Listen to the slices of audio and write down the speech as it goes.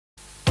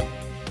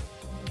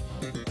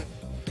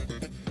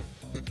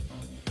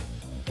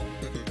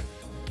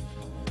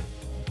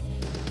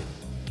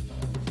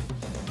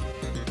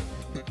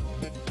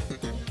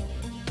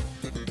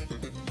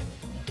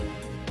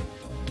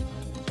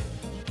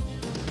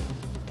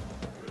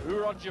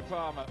Roger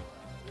Palmer,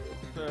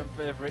 firm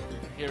favourite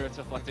here at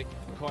Athletic.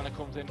 Corner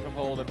comes in from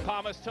Oldham.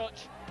 Palmer's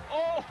touch.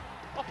 Oh,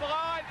 off the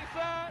line. It's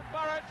there.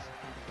 Barrett.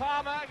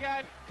 Palmer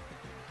again.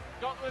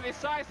 Got the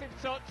decisive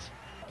touch.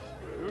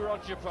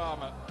 Roger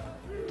Palmer.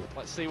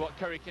 Let's see what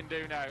Curry can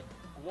do now.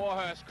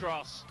 Warhurst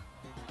cross.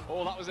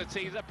 Oh, that was a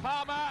teaser.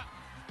 Palmer.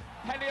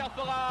 Penny off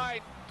the line.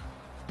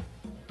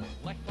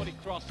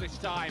 Left-footed cross this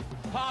time.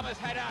 Palmer's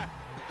header.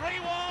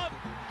 3-1.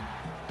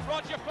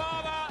 Roger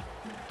Palmer,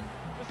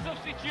 the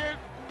substitute,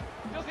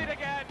 does it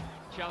again.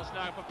 Chance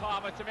now for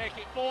Palmer to make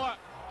it 4,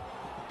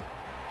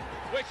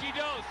 which he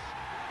does.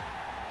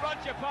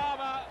 Roger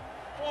Palmer,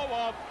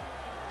 4-1,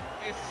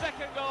 his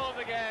second goal of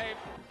the game.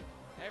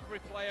 Every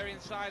player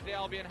inside the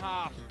Albion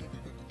half.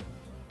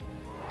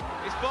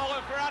 It's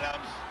fallen for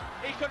Adams.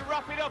 He could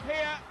wrap it up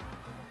here.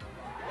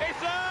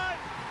 It's on.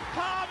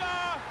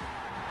 Palmer.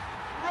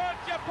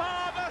 Roger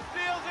Palmer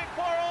seals it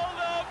for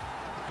Oldham.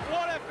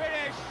 What a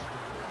finish.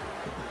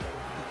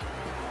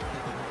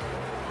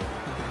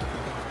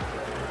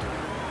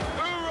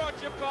 Oooh,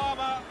 Roger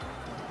Palmer.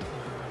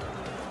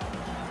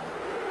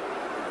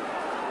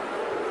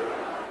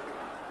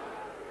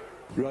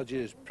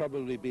 Roger's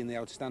probably been the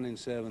outstanding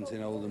servant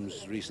in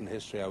Oldham's recent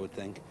history, I would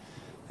think.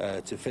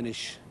 To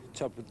finish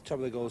top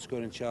of the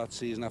goal-scoring chart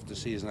season after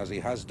season, as he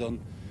has done,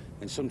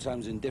 and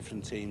sometimes in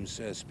different teams,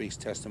 speaks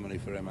testimony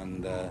for him,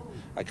 and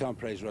I can't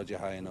praise Roger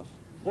high enough.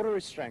 What are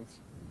his strengths?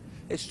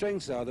 His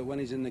strengths are that when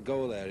he's in the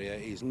goal area,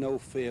 he's no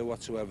fear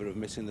whatsoever of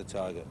missing the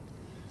target.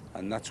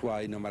 And that's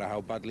why no matter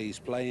how badly he's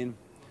playing,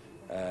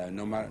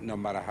 no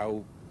matter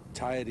how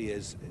tired he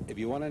is, if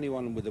you want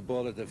anyone with the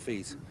ball at their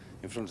feet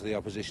in front of the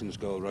opposition's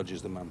goal,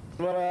 Roger's the man.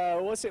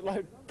 Well, what's it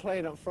like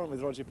playing up front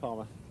with Roger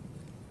Palmer?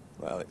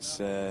 Well,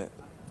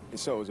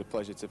 it's always a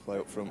pleasure to play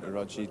up front with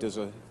Roger. He does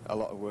a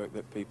lot of work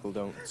that people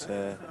don't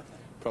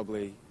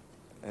probably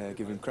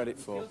give him credit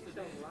for,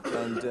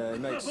 and it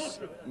makes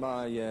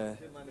my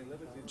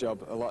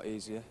job a lot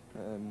easier.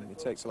 He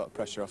takes a lot of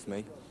pressure off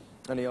me,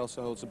 and he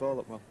also holds the ball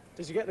up well.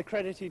 Does he get the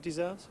credit he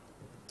deserves?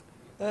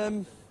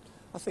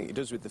 I think he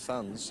does with the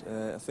fans.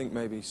 I think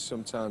maybe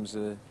sometimes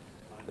the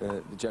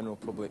general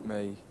public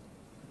may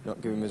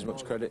not give him as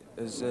much credit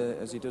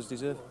as he does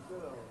deserve.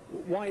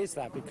 Why is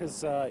that?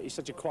 Because he's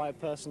such a quiet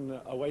person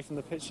away from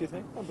the pitch, you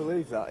think? I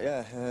believe that,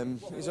 yeah.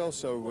 He's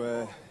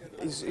also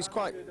he's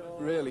quite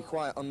really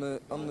quiet on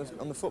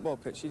the football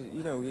pitch.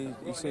 You know,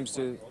 he seems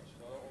to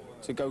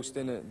ghost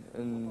in it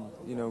and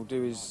you know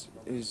do his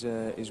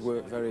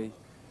work very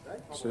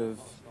sort of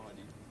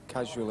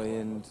casually,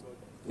 and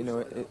you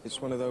know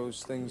it's one of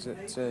those things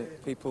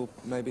that people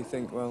maybe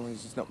think, well,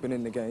 he's not been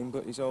in the game,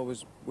 but he's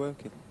always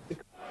working.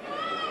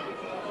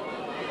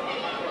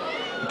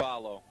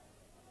 Barlow.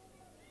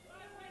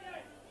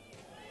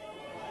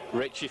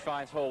 Ritchie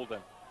finds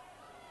Holden.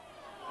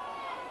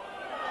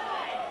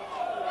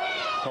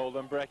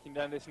 Holden breaking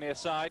down this near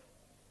side.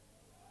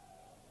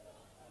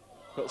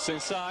 Cuts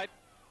inside.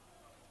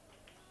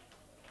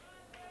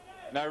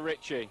 Now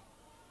Ritchie.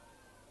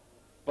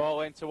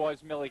 Ball in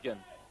towards Milligan.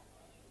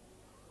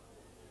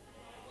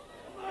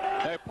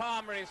 Now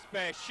Palmer in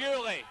space.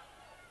 Surely.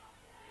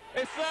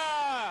 It's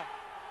there!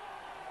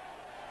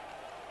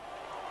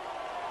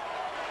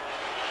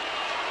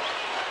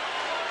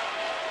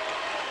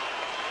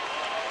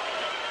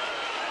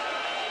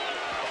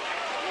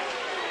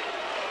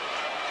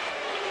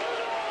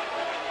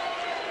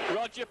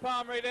 Roger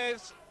Palmer it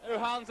is, who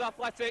hands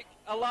Athletic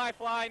a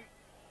lifeline.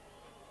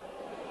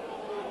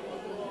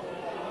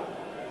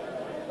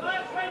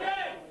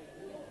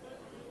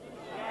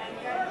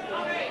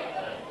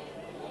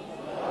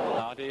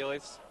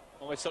 Ardiles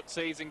only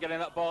succeeds in getting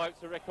that ball out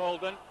to Rick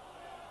Holden.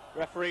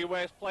 Referee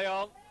waves play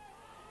on.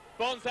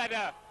 Bones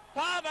header.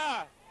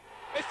 Palmer!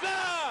 It's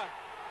there!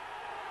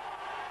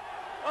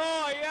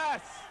 Oh,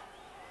 yes!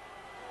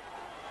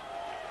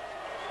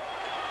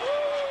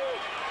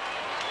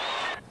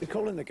 They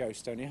call him the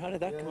Ghost, don't you? How did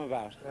that come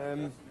about?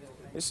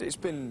 It's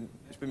been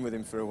with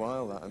him for a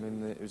while. That, I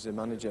mean, it was the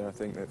manager, I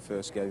think, that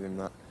first gave him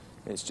that.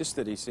 It's just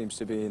that he seems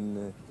to be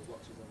in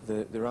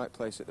the right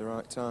place at the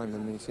right time,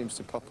 and he seems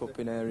to pop up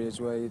in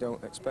areas where you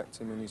don't expect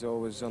him, and he's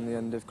always on the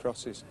end of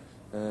crosses.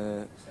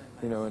 You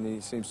know, and he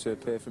seems to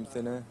appear from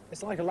thin air.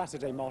 It's like a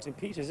latter-day Martin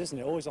Peters, isn't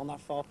it? Always on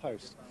that far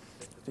post.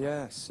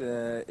 Yes,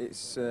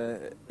 it's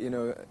you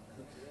know,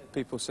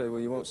 people say, well,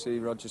 you won't see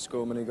Roger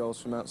score many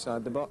goals from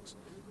outside the box.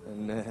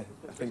 And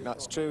I think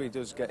that's true. He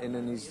does get in,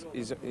 and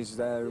he's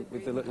there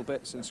with the little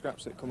bits and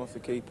scraps that come off the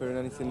keeper and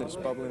anything that's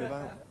bobbling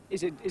about.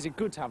 Is it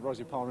good to have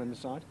Roger Palmer in the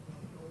side?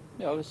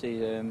 Yeah, obviously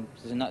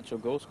he's a natural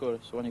goal scorer,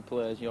 so when he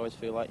plays you always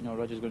feel like, you know,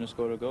 Roger's going to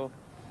score a goal.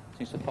 He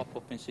seems to pop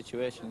up in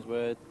situations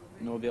where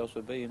nobody else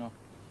would be, you know.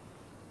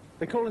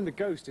 They call him the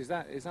Ghost. Is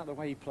that the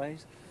way he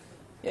plays?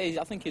 Yeah,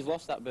 I think he's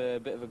lost that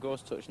bit of a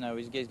ghost touch now.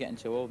 He's getting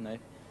too old now.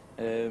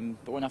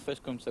 But when I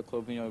first come to the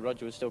club, you know,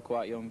 Roger was still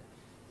quite young,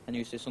 and he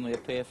used to suddenly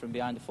appear from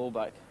behind the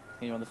fullback.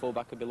 You know, and the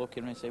fullback would be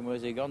looking and saying,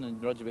 "Where's he gone?"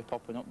 And Roger would be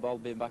popping up, ball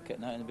being back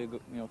at net, and it'd be,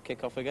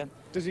 kick off again.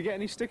 Does he get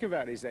any stick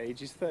about his age?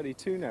 He's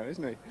 32 now,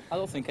 isn't he? I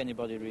don't think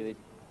anybody really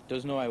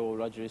does know how old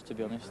Roger is, to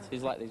be honest.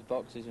 He's like these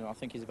boxers, you know. I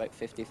think he's about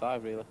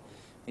 55, really.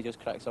 He just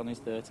cracks on his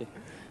 30.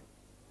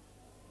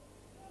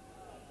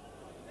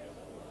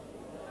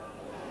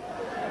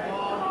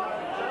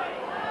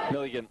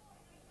 Milligan.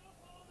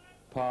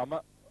 Palmer.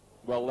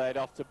 Well laid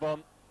off to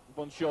Bunt.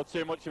 Bunt showed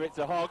too much of it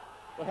to Hogg.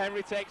 But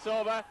Henry takes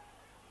over.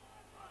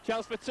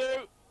 Chance for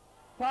two.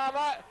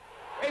 Palmer.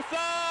 It's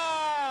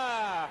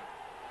there!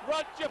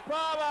 Roger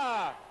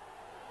Palmer.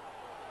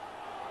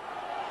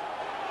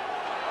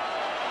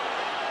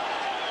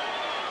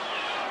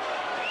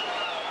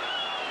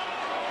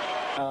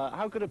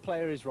 How good a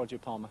player is Roger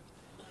Palmer?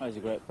 Oh, he's a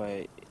great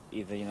player,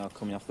 either, you know,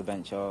 coming off the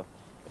bench or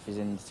if he's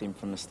in the team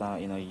from the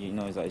start, you know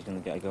he's going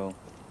to get a goal.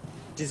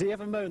 Does he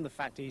ever moan the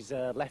fact he's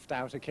left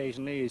out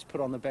occasionally, he's put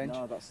on the bench?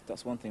 No,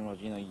 that's one thing,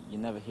 Roger. You know, you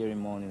never hear him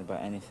moaning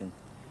about anything.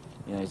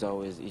 You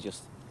know, he's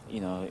just, you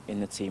know, in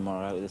the team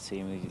or out of the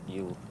team,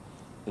 he'll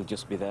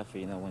just be there for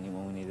you, know, when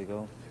we need a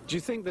goal. Do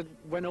you think that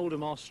when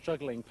Oldham are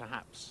struggling,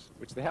 perhaps,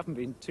 which they haven't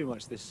been too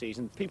much this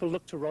season, people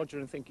look to Roger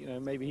and think, you know,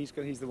 maybe he's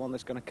the one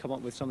that's going to come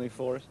up with something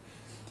for us?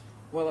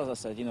 Well, as I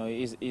said, you know,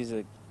 he's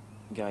a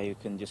guy who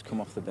can just come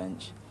off the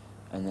bench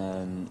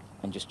and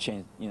just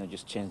change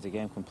the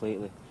game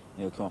completely.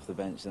 You know, come off the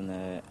bench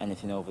and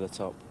anything over the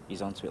top,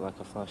 he's onto it like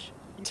a flash.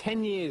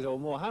 10 years or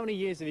more. How many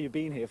years have you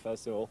been here,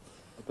 first of all?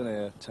 I've been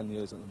here 10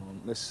 years at the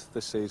moment. This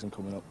season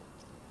coming up,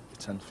 the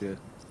 10th year.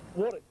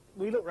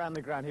 We look around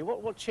the ground here.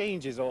 What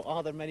changes, or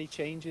are there many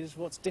changes?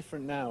 What's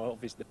different now?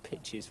 Obviously, the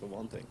pitches for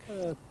one thing.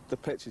 The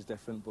pitch is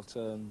different, but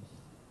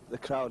the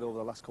crowd over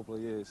the last couple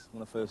of years,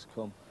 when I first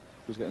come,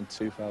 was getting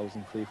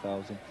 2,000,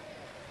 3,000.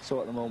 So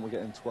at the moment, we're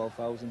getting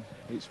 12,000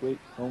 each week,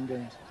 home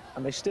games.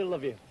 And they still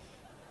love you?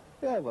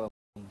 Yeah, well,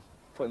 I'm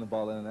putting the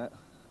ball in the net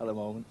at the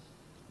moment.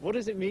 What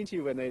does it mean to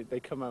you when they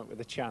come out with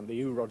a chant, the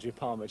Oooh Roger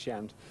Palmer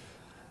chant?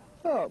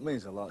 Oh, it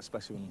means a lot,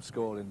 especially when I'm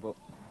scoring, but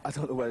I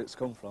don't know where it's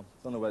come from.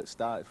 I don't know where it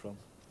started from,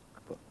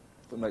 but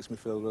it makes me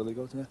feel really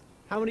good, yeah.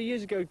 How many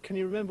years ago, can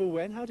you remember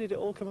when? How did it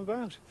all come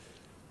about?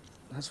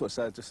 That's what I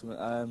said, just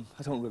I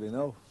don't really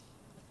know.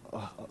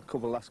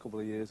 Last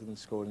couple of years I've been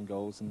scoring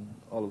goals, and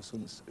all of a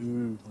sudden it's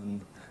ooh,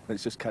 and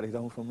it's just carried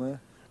on from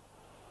there.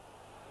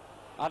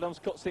 Adams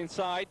cuts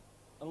inside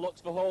and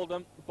looks for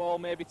Oldham. The ball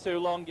may be too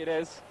long, it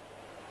is.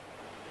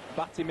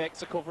 Batty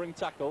makes a covering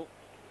tackle.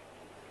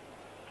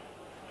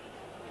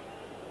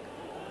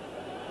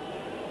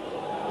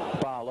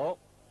 Barlow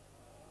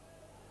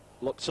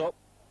looks up,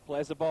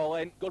 plays the ball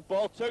in. Good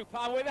ball too.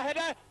 Palmer with a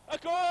header. A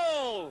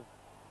goal!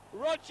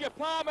 Roger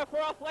Palmer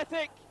for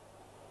Athletic.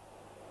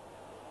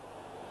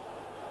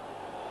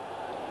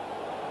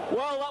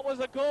 Well, that was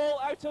a goal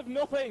out of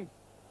nothing.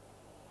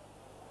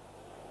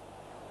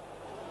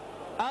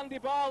 Andy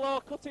Barlow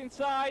cut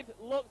inside,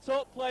 looked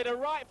up, played a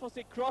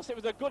right-footed cross. It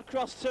was a good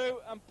cross too,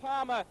 and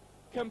Palmer,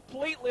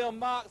 completely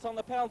unmarked on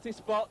the penalty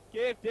spot,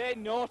 gave Day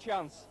no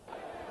chance.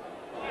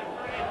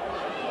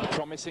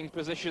 Promising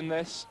position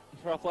this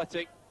for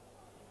Athletic.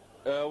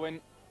 Irwin.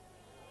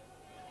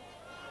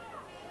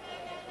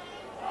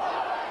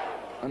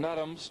 And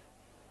Adams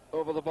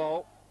over the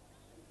ball.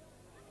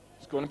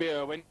 It's going to be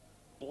Irwin.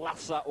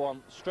 Blasts that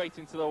one straight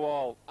into the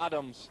wall.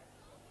 Adams.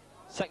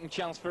 Second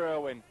chance for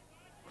Irwin.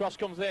 Cross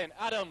comes in.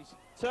 Adams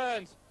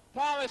turns.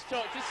 Palmer's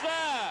touch. It's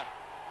there.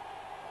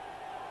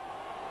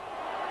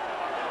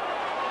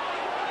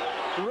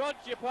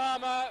 Roger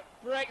Palmer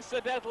breaks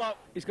the deadlock.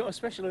 He's got a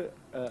special...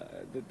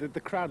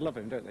 the crowd love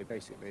him, don't they,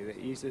 basically?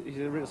 He's a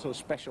real sort of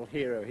special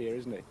hero here,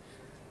 isn't he?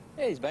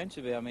 Yeah, he's bound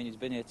to be. I mean, he's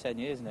been here 10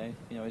 years now.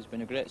 You know, he's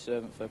been a great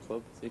servant for the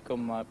club. He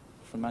come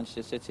from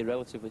Manchester City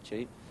relatively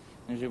cheap,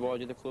 and he's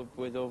rewarded the club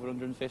with over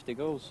 150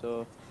 goals,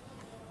 so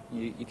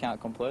you can't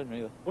complain,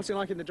 really. What's he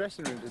like in the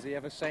dressing room? Does he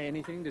ever say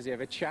anything? Does he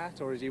ever chat,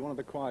 or is he one of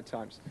the quiet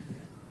types?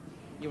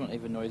 You won't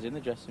even know he's in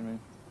the dressing room.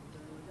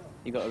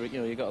 You got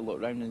to look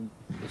round, and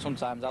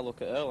sometimes I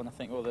look at Earl and I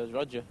think, oh, there's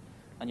Roger,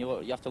 and you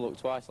have to look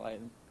twice. Like,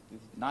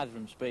 neither of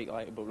them speak.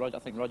 But I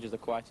think Roger's the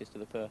quietest of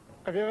the pair.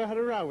 Have you ever had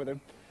a row with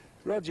him?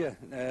 Roger,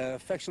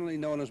 affectionately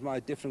known as my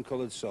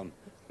different-coloured son.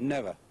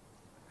 Never.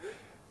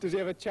 Does he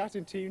have a chat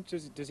in team?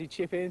 Does he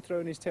chip in,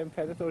 throw in his 10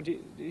 pence, or do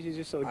you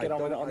just sort of get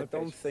on with it on the pitch?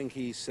 I don't think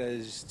he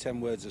says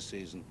 10 words a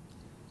season.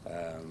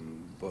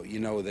 But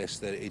you know this,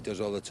 that he does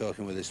all the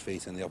talking with his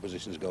feet in the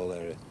opposition's goal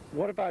area.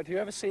 What about, do you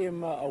ever see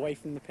him away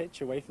from the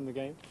pitch, away from the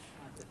game?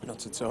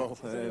 Not at all.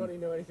 Does anybody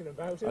know anything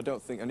about him? I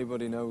don't think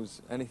anybody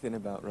knows anything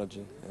about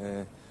Roger.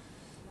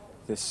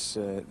 This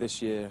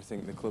year, I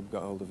think the club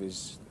got hold of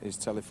his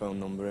telephone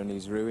number, and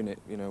he's ruined it,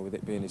 you know, with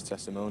it being his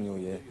testimonial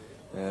year.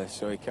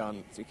 So he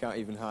can't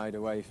even hide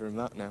away from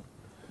that now.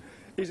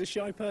 He's a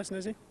shy person,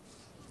 is he?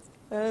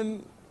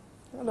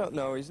 I don't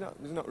know. He's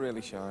not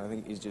really shy. I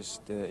think he's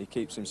just he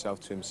keeps himself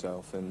to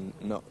himself, and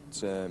not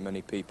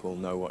many people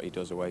know what he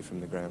does away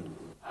from the ground.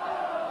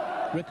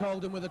 Rick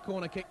Oldham with a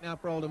corner kick now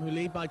for Oldham, who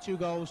lead by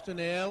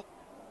 2-0.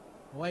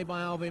 Away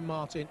by Alvin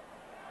Martin.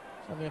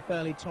 He's having a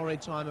fairly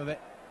torrid time of it.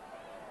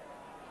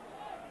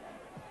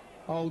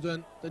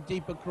 Oldham, the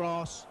deeper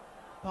cross.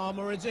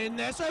 Palmer is in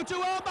there, so too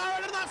well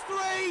Barrett, and that's 3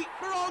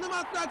 for Oldham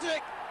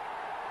Athletic.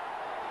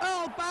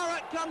 Earl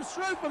Barrett comes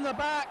through from the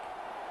back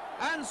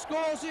and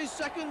scores his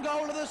second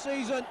goal of the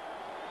season.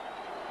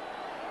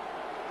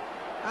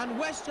 And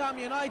West Ham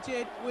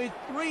United, with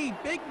 3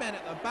 big men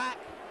at the back,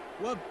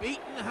 were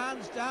beaten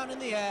hands down in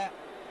the air.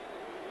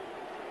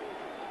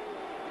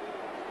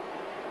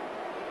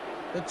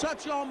 The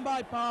touch on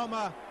by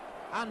Palmer,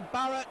 and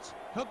Barrett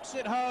hooks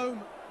it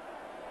home.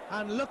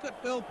 And look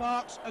at Phil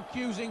Park's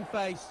accusing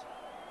face.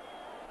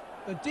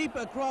 The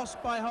deeper cross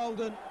by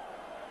Holden.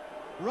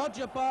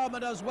 Roger Palmer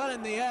does well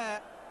in the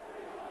air,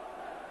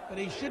 but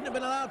he shouldn't have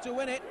been allowed to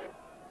win it.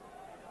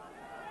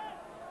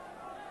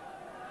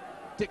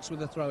 Dix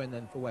with a throw in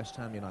then for West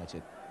Ham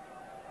United.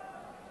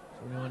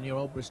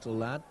 21-year-old Bristol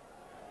lad.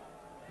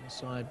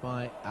 Inside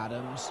by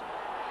Adams.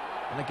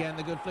 And again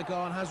the good flick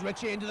on has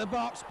Ritchie into the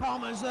box.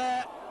 Palmer's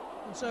there,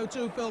 and so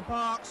too Phil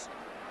Parks.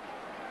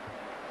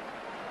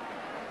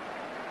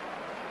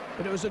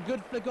 But it was a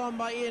good flick on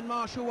by Ian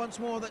Marshall once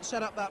more that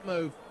set up that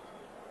move.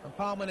 And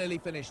Palmer nearly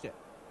finished it.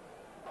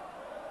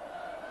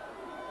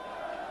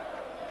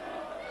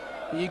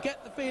 But you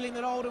get the feeling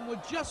that Oldham were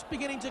just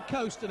beginning to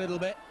coast a little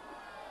bit.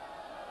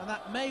 And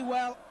that may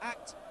well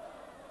act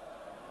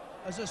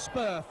as a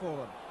spur for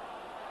them.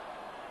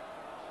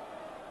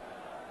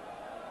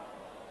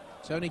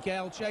 Tony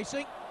Gale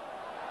chasing.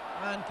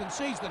 And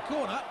concedes the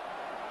corner.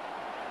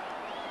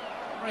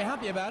 Very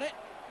happy about it.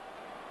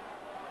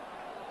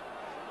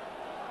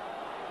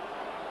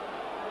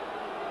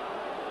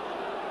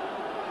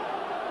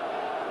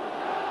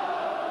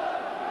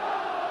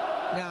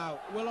 Now,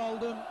 will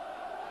Oldham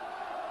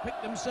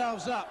pick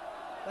themselves up?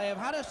 They have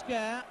had a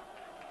scare.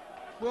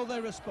 Will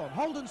they respond?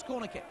 Holden's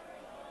corner kick.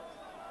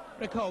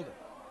 Rick Holden.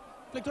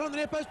 Flicked on the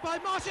near post by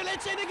Marshall.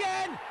 It's in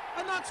again!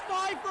 And that's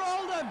 5 for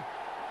Oldham.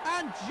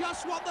 And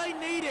just what they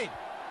needed.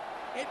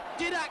 It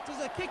did act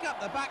as a kick up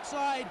the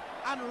backside.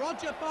 And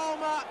Roger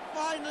Palmer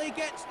finally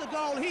gets the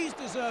goal he's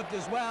deserved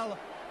as well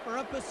for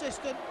a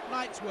persistent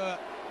night's work.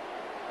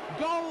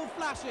 Goal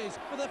flashes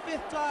for the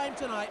 5th time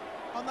tonight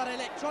on that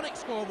electronic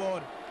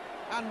scoreboard.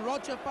 And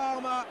Roger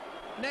Palmer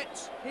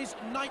nets his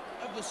 9th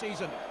of the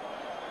season.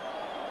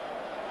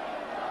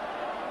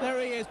 There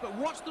he is, but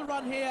watch the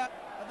run here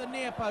at the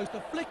near post.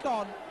 A flick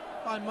on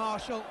by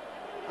Marshall,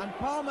 and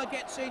Palmer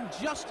gets in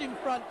just in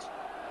front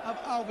of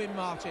Alvin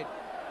Martin,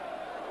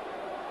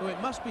 who it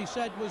must be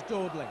said was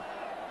dawdling.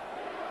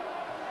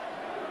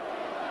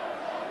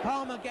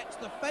 Palmer gets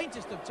the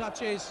faintest of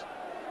touches.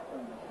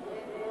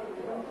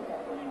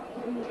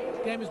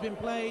 The game has been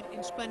played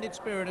in splendid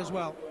spirit as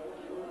well.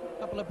 A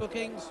couple of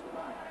bookings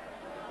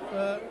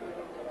for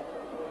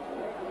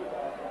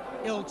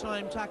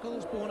ill-timed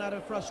tackles born out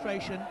of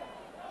frustration.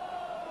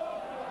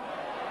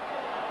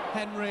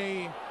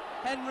 Henry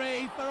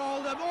for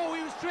Oldham. Oh,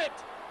 he was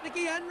tripped.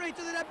 Nicky Henry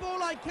to the dead ball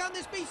line. Can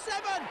this be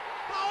 7?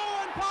 Oh,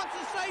 and Parks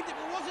has saved it,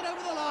 but was it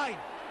over the line?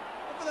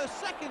 And for the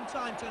 2nd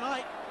time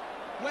tonight,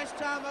 West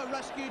Ham are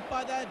rescued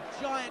by their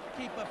giant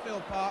keeper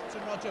Phil Parks,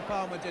 and Roger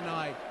Palmer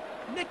denied.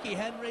 Nicky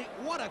Henry,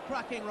 what a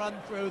cracking run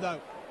through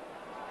though.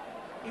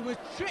 He was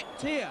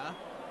tricked here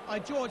by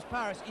George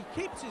Parris. He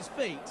keeps his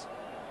feet,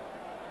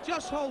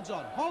 just holds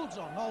on,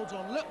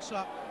 looks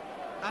up,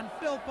 and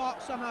Phil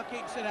Parks somehow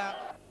keeps it out.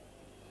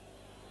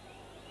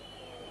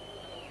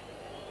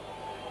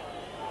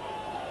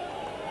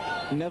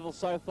 Neville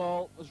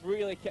Southall has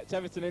really kept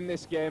Everton in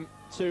this game.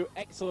 2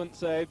 excellent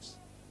saves.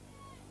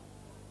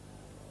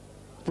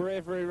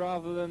 Bravery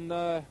rather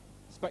than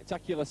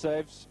spectacular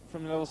saves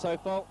from Neville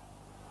Southall.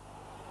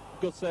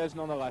 Good saves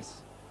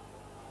nonetheless.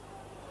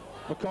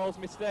 McCall's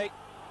mistake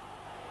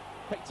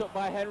picked up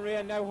by Henry,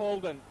 and now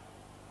Holden.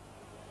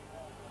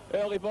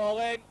 Early ball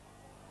in.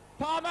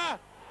 Palmer!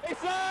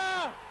 It's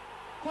there!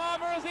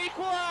 Palmer has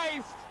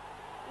equalised!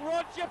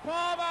 Roger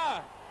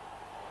Palmer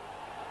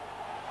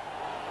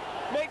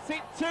makes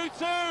it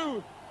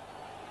 2-2.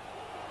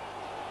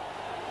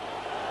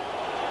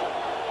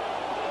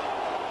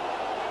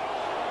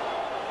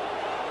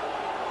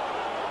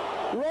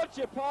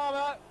 Roger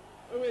Palmer,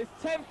 who is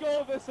 10th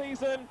goal of the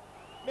season,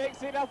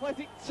 makes it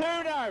Athletic 2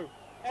 now.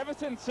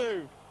 Everton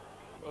 2.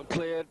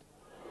 Cleared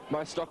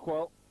by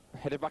Stockwell,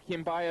 headed back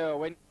in by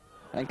Irwin,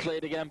 and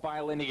cleared again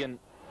by Linnigan.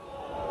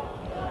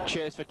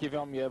 Chase for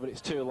Kivomya, but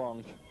it's too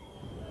long.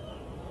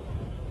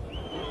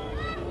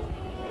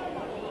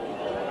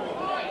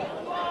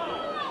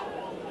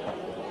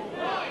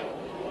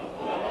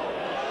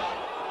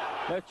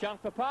 No chance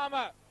for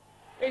Palmer.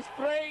 It's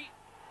free.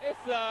 It's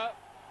there.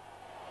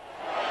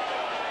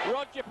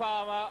 Roger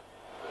Palmer.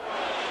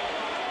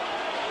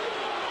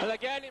 And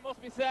again, it must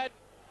be said,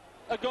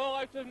 a goal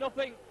out of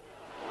nothing.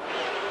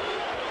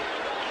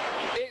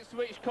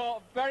 Ipswich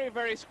caught very,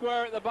 very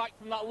square at the back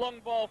from that long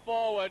ball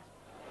forward.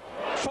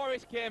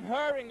 Forrest came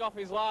hurrying off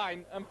his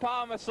line, and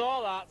Palmer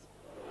saw that.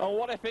 And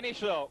what a finish,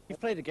 though. You've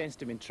played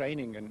against him in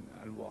training and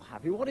what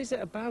have you. What is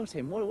it about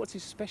him? What's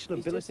his special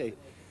ability?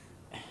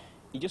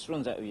 He just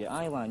runs out of your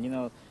eye line, you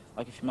know,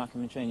 like if you mark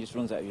him in training, he just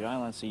runs out of your eye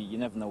line, so you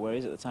never know where he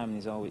is at the time, and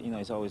he's always,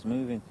 he's always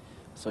moving,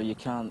 so you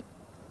can't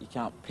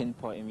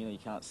pinpoint him, you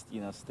can't,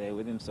 stay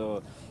with him.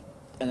 So,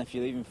 and if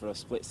you leave him for a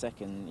split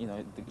second,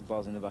 the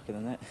ball's in the back of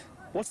the net.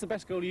 What's the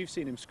best goal you've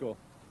seen him score?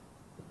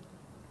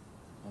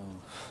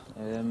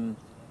 I think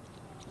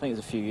it was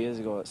a few years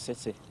ago at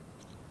City.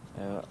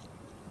 I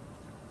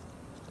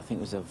think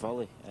it was a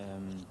volley.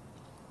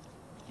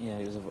 Yeah,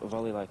 it was a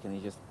volley, like, and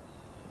he just,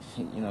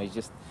 you know, he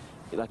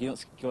don't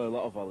score a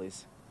lot of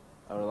volleys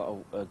or a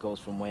lot of goals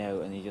from way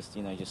out, and he just,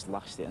 you know, just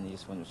lashed it and he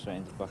just went straight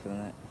into the back of the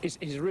net.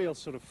 His real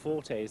sort of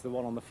forte is the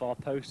one on the far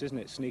post, isn't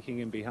it? Sneaking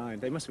in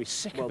behind. They must be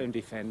sick of him,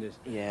 defenders.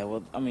 Yeah,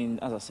 well, I mean,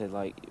 as I said,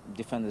 like,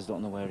 defenders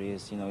don't know where he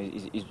is. You know,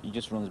 he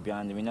just runs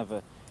behind him. You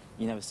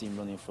never see him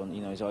running in front.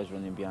 You know, he's always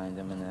running behind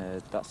them,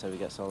 and that's how he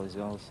gets all his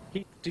goals.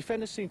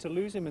 Defenders seem to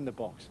lose him in the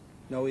box.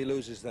 No, he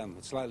loses them.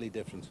 It's slightly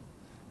different.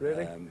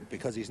 Really?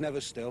 Because he's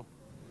never still.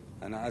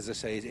 And as I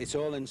say, it's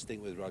all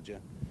instinct with Roger.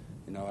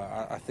 You know,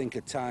 I think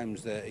at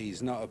times that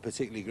he's not a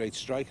particularly great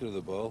striker of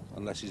the ball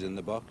unless he's in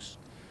the box.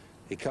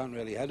 He can't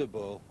really head a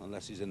ball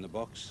unless he's in the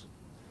box.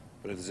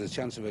 But if there's a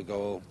chance of a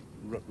goal,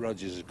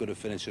 Roger's as good a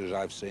finisher as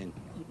I've seen.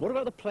 What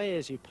about the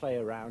players you play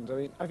around? I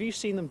mean, have you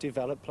seen them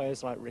develop,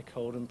 players like Rick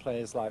Holden,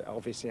 players like,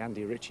 obviously,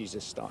 Andy Ritchie's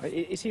a star?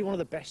 Is he one of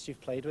the best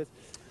you've played with?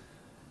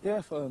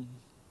 Yeah, I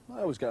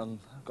always got a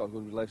good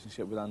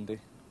relationship with Andy.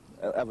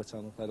 Every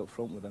time I played up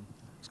front with him,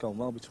 it's gone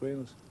well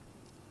between us.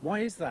 Why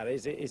is that?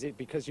 Is it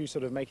because you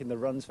sort of making the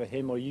runs for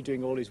him, or are you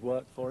doing all his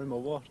work for him, or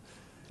what?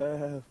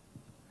 I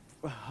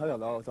don't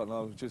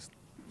know. It's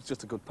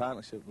just a good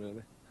partnership,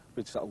 really.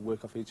 We just have to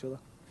work off each other.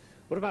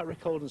 What about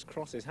Rick Holden's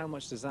crosses? How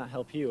much does that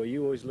help you? Are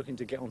you always looking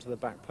to get onto the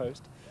back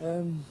post?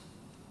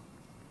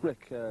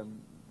 Rick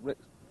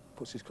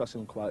puts his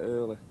crossing quite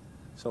early.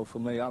 So for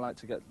me, I like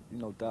to get, you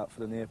know, dart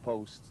for the near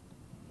post.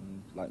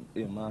 And like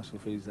Ian Marshall,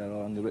 if he's there,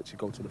 or Andy Ritchie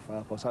go to the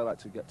far post. I like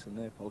to get to the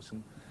near post,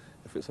 and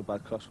if it's a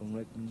bad cross from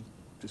Rick, then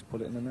just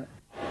put it in the net.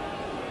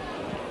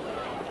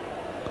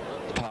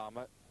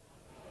 Palmer.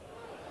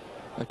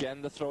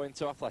 Again, the throw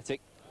into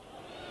Athletic.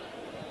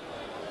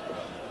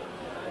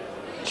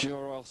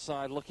 Jurwell's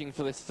side looking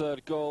for this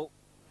third goal,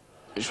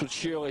 which would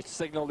surely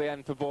signal the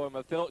end for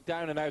Bournemouth. They look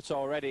down and out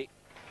already.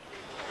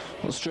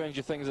 Well,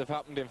 stranger things have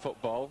happened in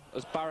football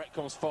as Barrett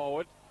comes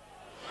forward.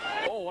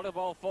 Oh, what a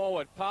ball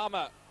forward.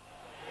 Palmer.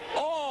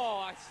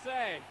 Oh, I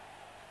say.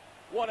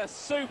 What a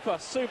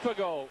super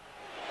goal.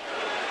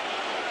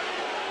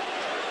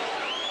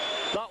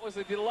 That was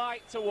a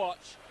delight to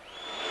watch.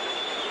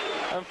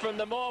 And from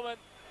the moment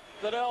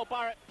that Earl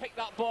Barrett picked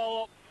that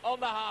ball up on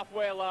the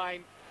halfway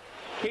line,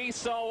 he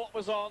saw what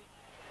was on.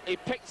 He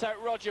picked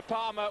out Roger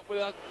Palmer with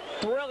a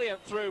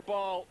brilliant through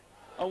ball.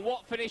 And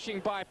what finishing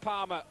by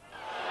Palmer.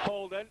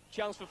 Holden,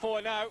 chance for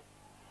four now.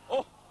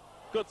 Oh,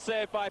 good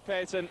save by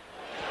Payton.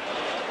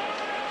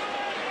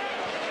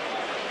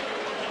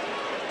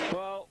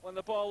 Well, when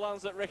the ball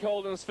lands at Rick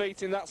Holden's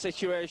feet in that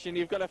situation,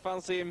 you've got to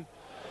fancy him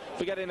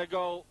for getting a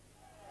goal.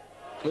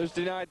 Who's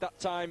denied that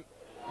time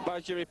by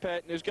Jerry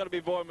Payton, who's got to be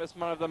Bournemouth's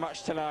man of the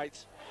match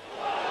tonight.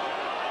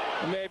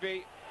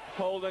 Maybe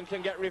Holden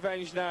can get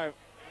revenge now.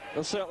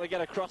 They'll certainly get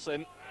a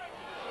crossing.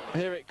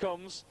 Here it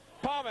comes.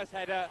 Palmer's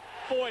header,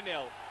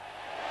 4-0.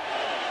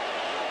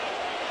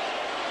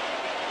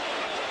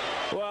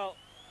 Well,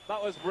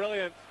 that was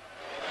brilliant.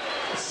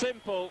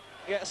 Simple,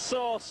 yet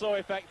so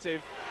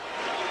effective.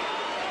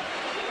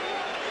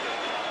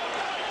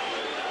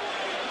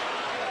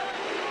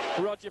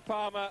 Roger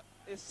Palmer,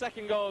 his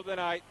second goal of the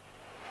night.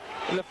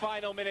 In the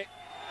final minute,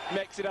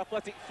 makes it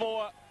Athletic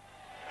 4,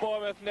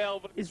 Bournemouth 0.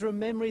 But is there a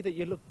memory that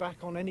you look back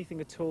on, anything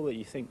at all, that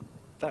you think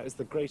that was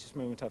the greatest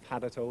moment I've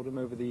had at Oldham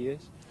over the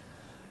years?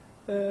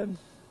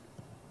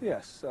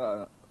 Yes,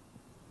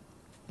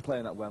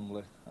 playing at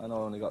Wembley. I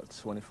know I only got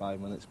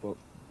 25 minutes, but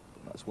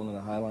that's one of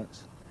the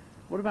highlights.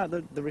 What about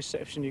the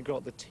reception you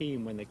got the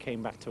team when they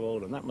came back to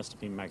Oldham? That must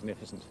have been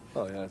magnificent.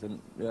 Oh yeah, I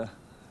didn't know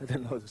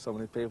there were so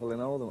many people in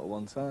Oldham at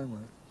one time.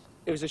 Like.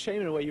 It was a shame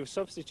in a way you were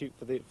substitute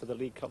for the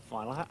League Cup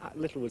final,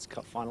 Littlewood's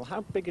Cup final.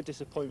 How big a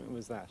disappointment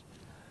was that?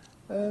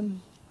 It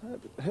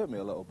hurt me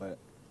a little bit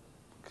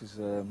because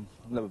I've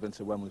never been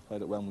to Wembley,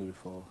 played at Wembley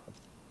before.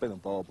 I've been a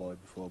ball boy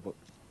before, but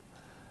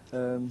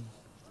it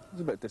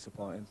was a bit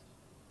disappointing.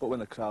 But when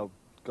the crowd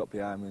got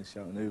behind me and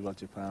shouting, "Oooh,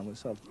 Roger Palmer," it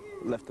sort of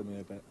lifted me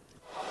a bit.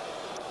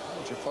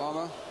 Roger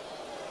Palmer,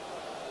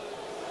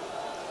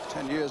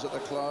 10 years at the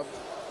club,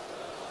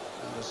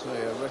 and as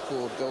a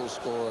record goal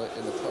scorer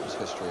in the club's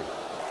history.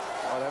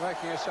 Well, they're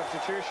making a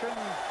substitution.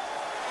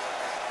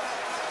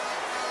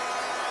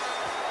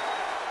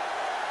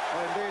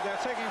 Well, indeed,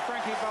 they're taking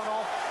Frankie Bunn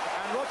off,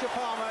 and Roger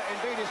Palmer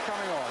indeed is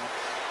coming on.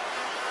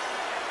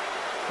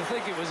 I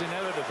think it was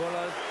inevitable.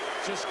 I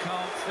just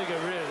can't figure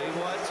really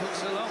why it took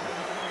so long.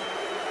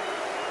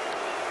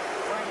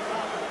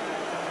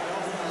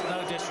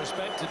 No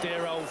disrespect to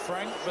dear old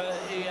Frank, but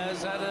he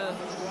has had a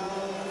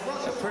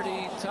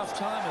pretty tough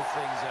time of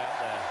things out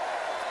there.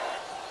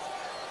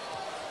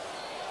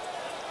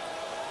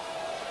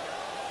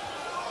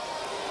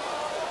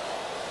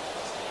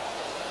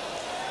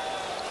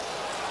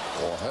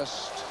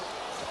 Hurst,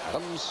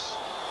 Adams,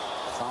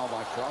 foul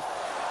by Clough.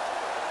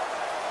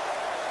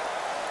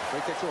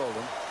 Free kick to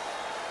Oldham.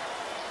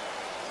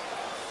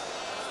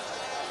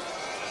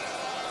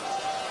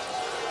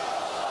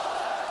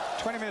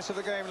 20 minutes of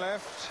the game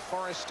left.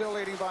 Forest still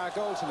leading by a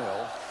goal to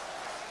nil.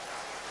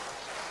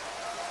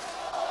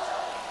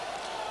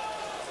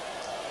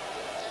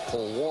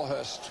 Paul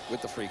Warhurst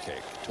with the free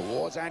kick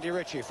towards Andy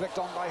Ritchie, flicked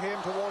on by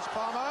him towards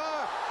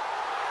Palmer.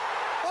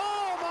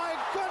 Oh my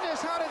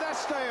goodness, how did that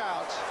stay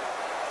out?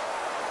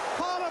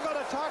 Palmer got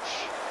a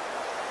touch.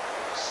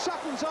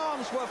 Sutton's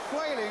arms were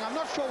flailing. I'm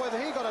not sure whether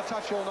he got a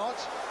touch or not.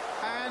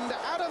 And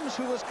Adams,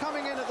 who was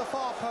coming in at the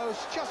far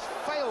post, just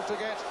failed to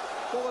get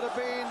what would have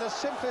been the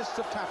simplest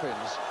of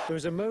tap-ins. There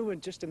was a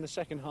moment just in the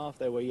second half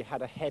there where you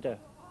had a header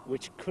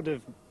which could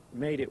have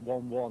made it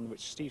 1-1,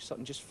 which Steve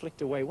Sutton just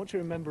flicked away. What do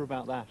you remember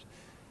about that?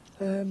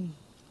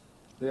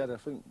 Yeah, I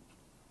think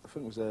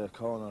it was a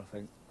corner, I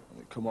think,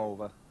 and it come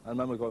over. I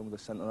remember going with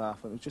the centre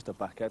half, and it was just a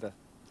back header,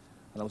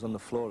 and I was on the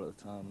floor at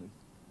the time.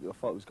 I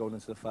thought it was going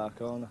into the far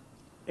corner.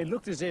 It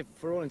looked as if,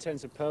 for all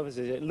intents and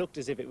purposes, it looked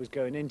as if it was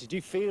going in. Did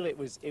you feel it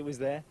was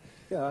there?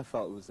 Yeah, I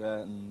felt it was there,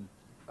 and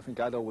I think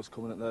Addo was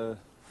coming at the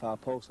far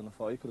post, and I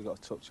thought he could have got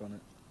a touch on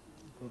it.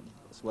 But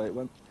that's the way it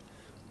went.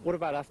 What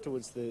about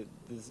afterwards, the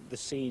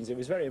scenes? It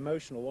was very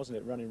emotional, wasn't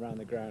it, running around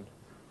the ground?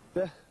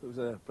 Yeah, it was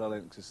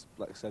brilliant, because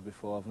like I said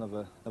before, I've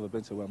never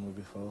been to Wembley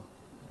before,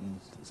 and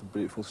it's a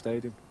beautiful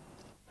stadium.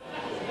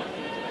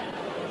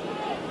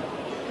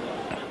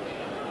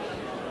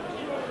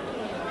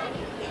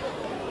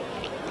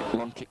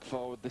 Long kick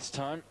forward this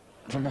time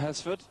from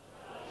Hesford.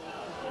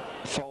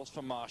 Falls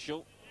for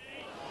Marshall.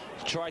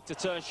 Tried to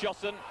turn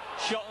Shotton.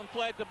 Shotton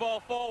played the ball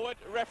forward.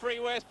 Referee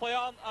waves play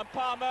on, and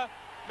Palmer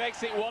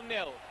makes it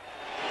 1-0.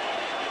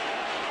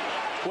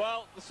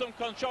 Well, there's some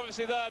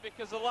controversy there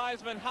because the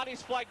linesman had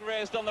his flag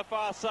raised on the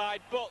far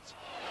side, but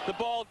the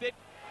ball did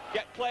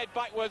get played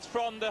backwards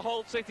from the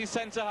Hull City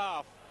centre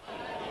half.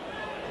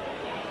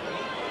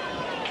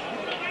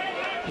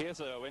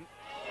 Here's Irwin.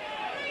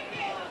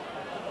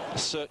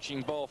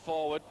 Searching ball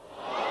forward.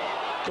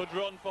 Good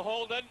run for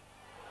Holden.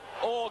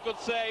 Oh, good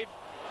save.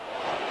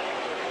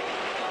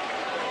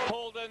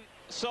 Holden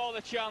saw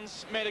the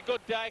chance, made a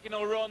good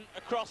diagonal run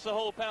across the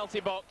Hull penalty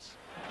box.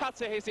 Had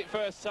to hit it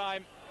first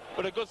time,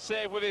 but a good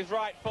save with his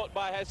right foot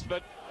by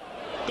Hesford.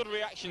 Good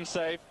reaction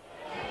save.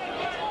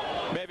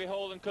 Maybe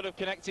Holden could have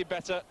connected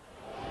better.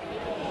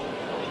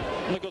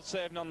 And a good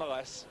save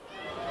nonetheless.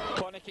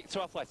 Corner kick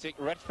to Athletic.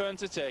 Redfern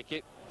to take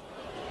it.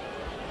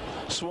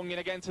 Swung in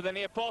again to the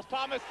near post.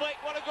 Palmer's flick.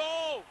 What a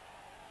goal!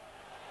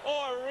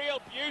 Oh, a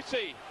real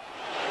beauty.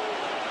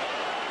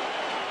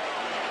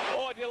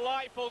 Oh, a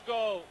delightful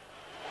goal.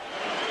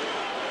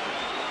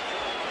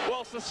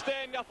 Well,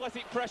 sustained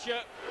Athletic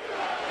pressure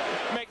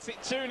makes it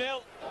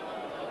 2-0.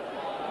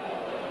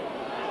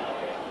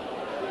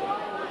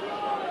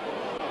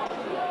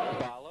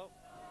 Barlow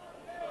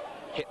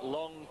hit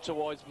long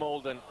towards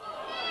Molden.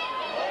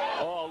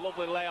 Oh,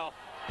 lovely layoff.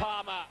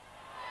 Palmer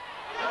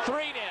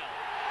 3-0.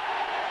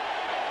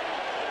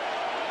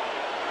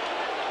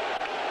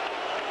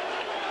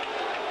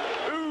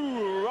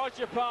 Ooh,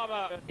 Roger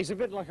Palmer. He's a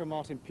bit like a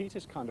Martin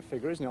Peters kind of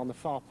figure, isn't he? On the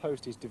far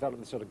post, he's developed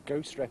this sort of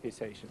ghost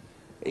reputation.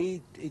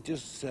 He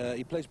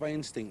plays by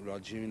instinct,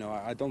 Roger. You know,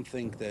 I don't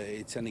think that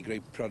it's any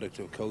great product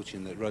of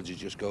coaching that Roger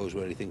just goes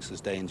where he thinks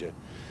there's danger,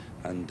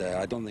 and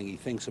I don't think he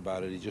thinks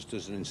about it. He just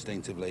does it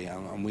instinctively,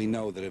 and we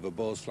know that if a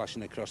ball's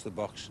flashing across the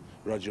box,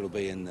 Roger will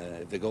be in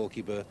there. If the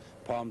goalkeeper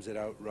palms it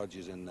out,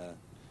 Roger's in there,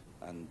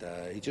 and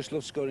he just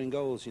loves scoring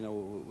goals. You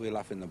know, we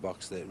laugh in the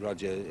box that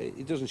Roger,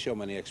 he doesn't show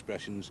many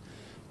expressions,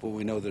 but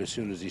we know that as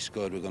soon as he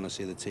scored, we're going to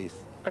see the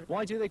teeth.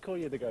 Why do they call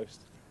you the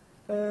Ghost?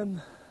 I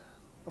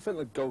think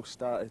the Ghost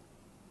started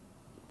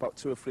about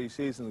 2 or 3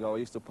 seasons ago. I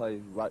used to play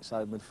right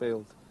side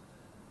midfield,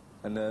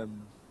 and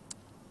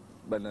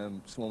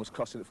when someone was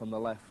crossing it from the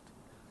left,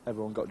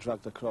 everyone got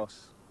dragged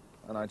across,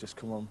 and I just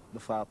come on the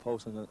far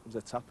post, and it was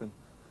a tapping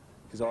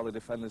because all the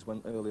defenders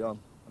went early on,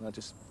 and I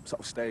just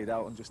sort of stayed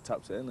out and just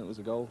tapped it in, and it was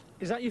a goal.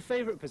 Is that your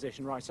favourite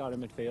position, right side of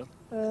midfield?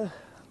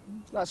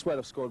 That's where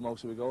I've scored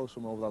most of the goals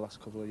from over the last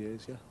couple of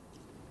years, yeah.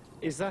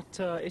 Is that,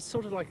 it's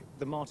sort of like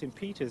the Martin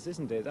Peters,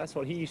 isn't it? That's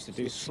what he used to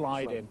do,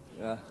 slide in.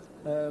 Yeah.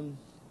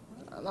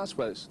 And that's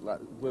where it's like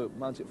worked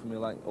magic for me,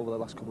 like over the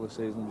last couple of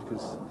seasons,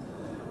 because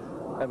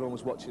everyone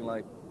was watching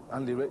like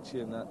Andy Ritchie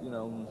and that, you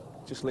know,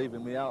 just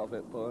leaving me out of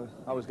it, but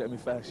I was getting my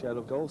fair share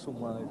of goals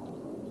somewhere.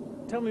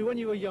 Tell me, when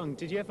you were young,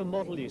 did you ever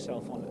model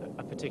yourself on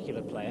a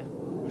particular player?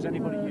 Was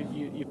anybody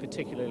you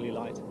particularly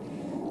liked?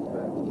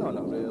 No,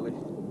 not really.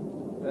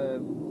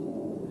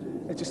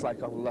 It's just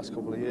like over the last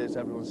couple of years,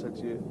 everyone said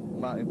to you,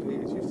 Martin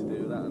Peters used to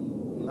do that,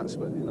 and that's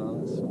what, you know,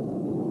 that's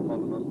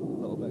modelling on a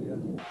little bit,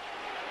 yeah.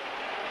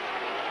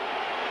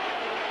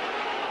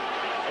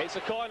 It's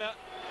a corner.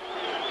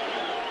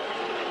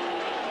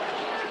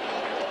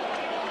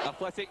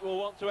 Athletic will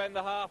want to end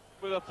the half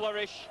with a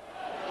flourish.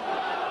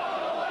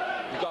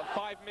 We've got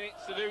 5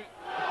 minutes to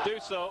do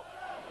so,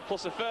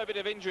 plus a fair bit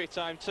of injury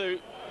time too.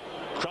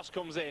 Cross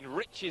comes in,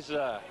 Rich is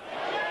there.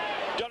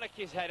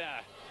 Donachie's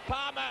header.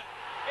 Palmer,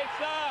 it's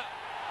there.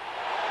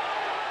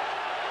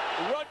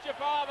 Roger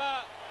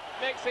Palmer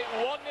makes it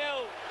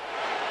 1-0.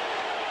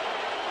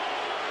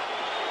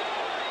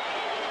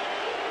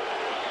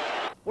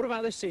 What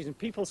about this season?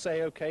 People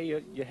say, OK,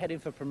 you're heading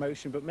for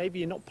promotion, but maybe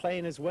you're not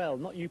playing as well,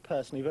 not you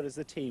personally, but as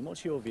the team.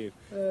 What's your view?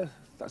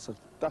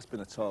 That's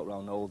been a talk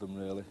around Oldham,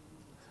 really.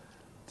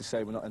 They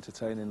say we're not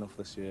entertaining enough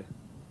this year.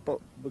 But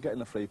we're getting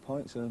the 3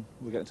 points and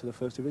we're getting to the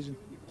First Division.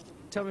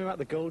 Tell me about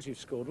the goals you've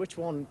scored. Which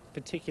one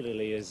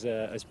particularly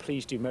has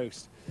pleased you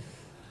most?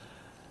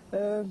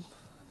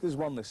 There's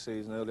one this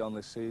season, early on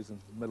this season,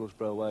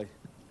 Middlesbrough away.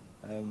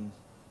 Ended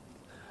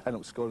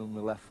up scoring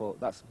with my left foot.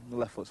 That's my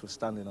left foot's we're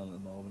standing on at the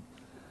moment.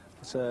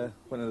 But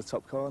went in the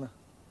top corner.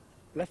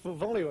 Left foot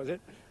volley, was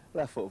it?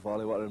 Left foot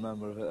volley, what I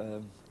remember of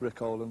it.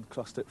 Rick Oldham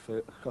crossed it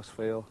across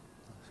field,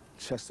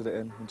 chested it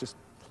in, and just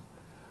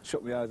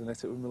shut my eyes and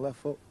hit it with my left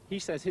foot. He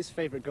says his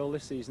favourite goal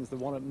this season is the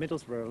one at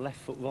Middlesbrough, a left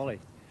foot volley.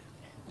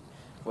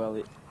 Well,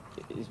 it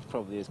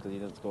probably is because he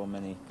doesn't score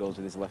many goals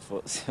with his left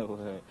foot,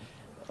 so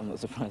I'm not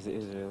surprised it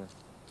is, really.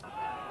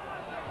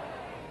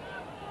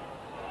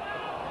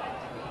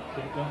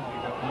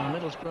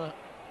 Middlesbrough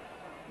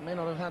may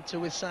not have had to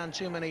withstand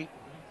too many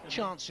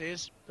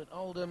chances, but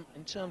Oldham,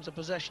 in terms of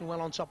possession,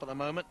 well on top at the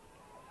moment.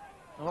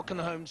 And what can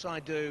the home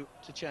side do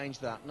to change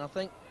that?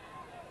 Nothing.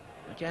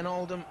 Again,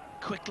 Oldham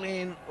quickly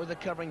in with the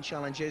covering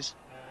challenges.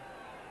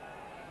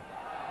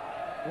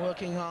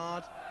 Working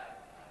hard.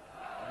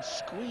 And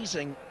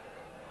squeezing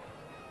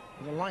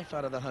the life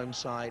out of the home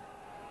side.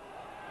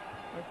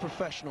 Very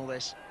professional,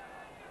 this.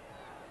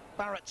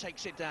 Barrett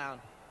takes it down.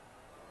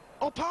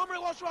 Oh, Palmer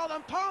it was rather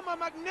than Palmer.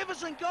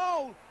 Magnificent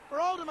goal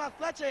for Oldham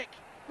Athletic.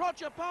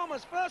 Roger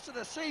Palmer's first of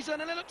the season,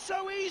 and it looked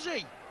so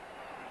easy.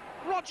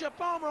 Roger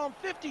Palmer on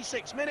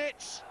 56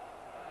 minutes.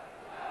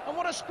 And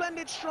what a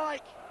splendid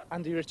strike.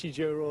 Andy Ritchie,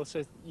 Joe Raw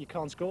says you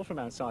can't score from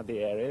outside the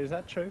area. Is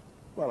that true?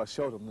 Well, I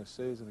showed them this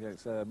season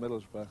against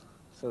Middlesbrough,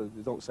 so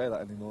they don't say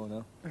that anymore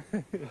now.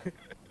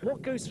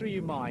 What goes through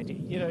your mind?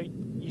 You know,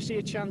 you see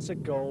a chance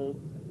at goal.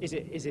 Is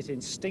it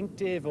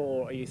instinctive,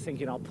 or are you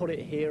thinking I'll put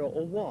it here,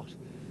 or what?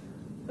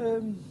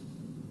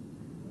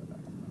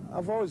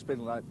 I've always been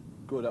like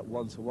good at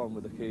one-to-one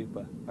with the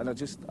keeper, and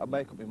I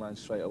make up my mind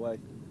straight away.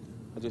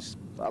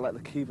 I let the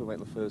keeper make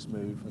the first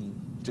move and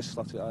just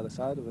slot it either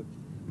side of him.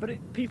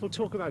 But people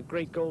talk about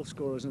great goal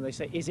scorers and they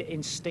say, is it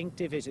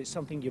instinctive, is it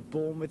something you're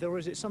born with, or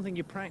is it something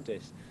you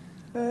practice?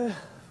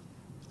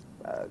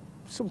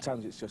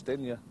 Sometimes it's just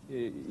in you.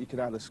 You can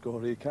either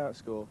score or you can't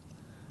score.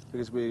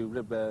 Because we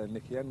rib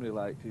Nicky Henry,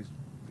 like, he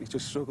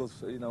just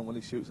struggles, you know, when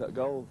he shoots at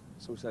goal.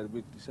 So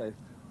we'd say,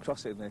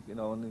 cross it, Nick, you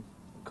know, and it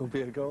could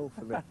be a goal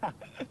for me.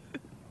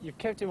 You've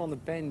kept him on the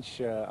bench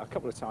a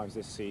couple of times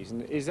this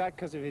season. Is that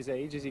because of his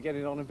age? Is he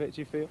getting on a bit,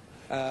 do you feel?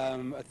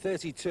 At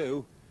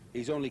 32,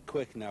 he's only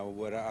quick now,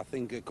 where I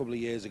think a couple of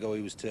years ago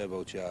he was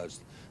turbocharged.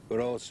 But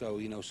also,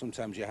 you know,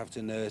 sometimes you have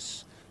to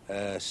nurse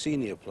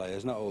senior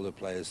players, not older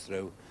players,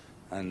 through.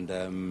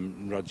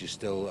 And Roger's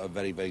still a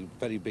very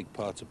big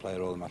part to play at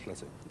Oldham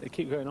Athletic. They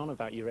keep going on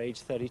about your age,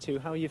 32.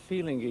 How are you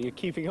feeling? Are you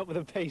keeping up with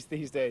the pace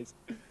these days?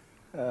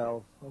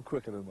 Well, I'm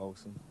quicker than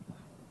most.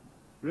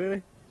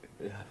 Really?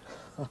 Yeah.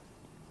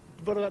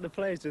 What about the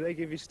players? Do they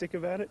give you stick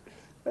about it?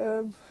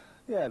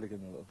 Yeah, they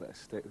give me a little bit of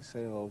stick. They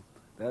say, oh,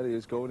 there he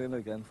is going in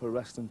again for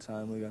resting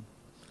time again.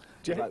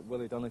 Like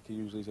Willie Donachie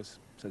usually just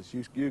says,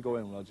 you go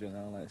in, Roger, and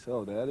I'm like,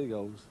 oh, there he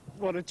goes.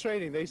 What, in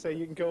training, they say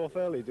you can go off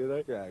early, do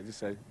they? Yeah, they just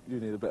say,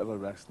 you need a bit of a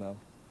rest now.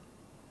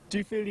 Do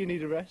you feel you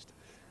need a rest?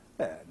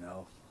 Yeah,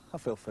 no. I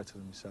feel fitter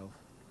than myself.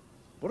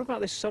 What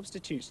about this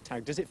substitutes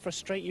tag? Does it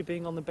frustrate you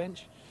being on the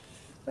bench?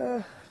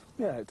 Yeah,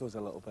 it does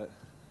a little bit.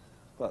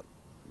 But,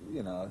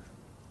 you know,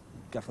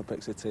 Gaffer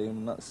picks a team,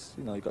 and that's,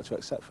 you know, you've got to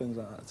accept things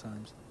like that at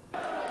times.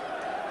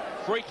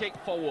 Free kick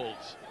for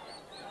Wolves.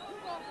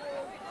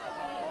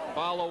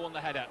 Barlow won the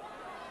header,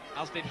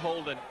 as did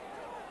Holden.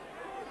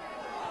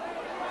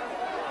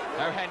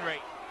 Now Henry.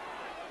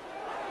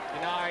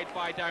 Denied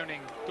by Downing.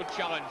 Good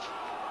challenge.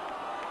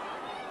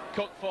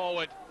 Cook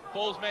forward.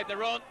 Bulls made the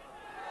run.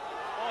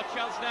 More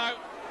chance now.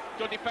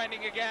 Good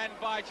defending again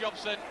by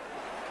Jobson.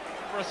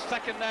 For a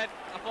second then,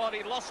 I thought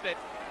he lost it.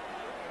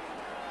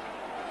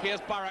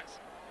 Here's Barrett.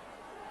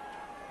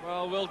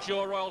 Well, will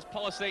Joe Royal's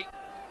policy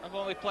of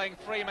only playing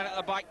 3 men at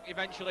the back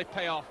eventually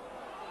pay off?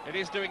 It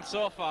is doing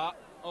so far.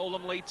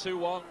 Oldham lead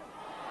 2-1.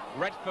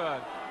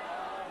 Redfern.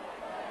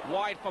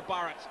 Wide for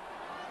Barrett.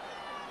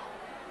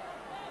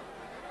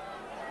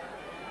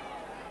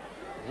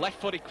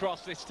 Left-footed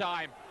cross this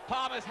time.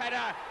 Palmer's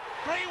header.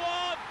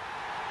 3-1.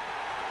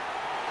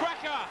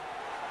 Cracker.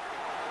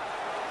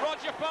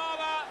 Roger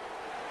Palmer,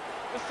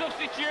 the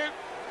substitute,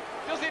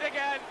 does it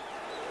again.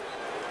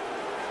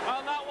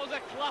 And that was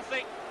a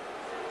classic.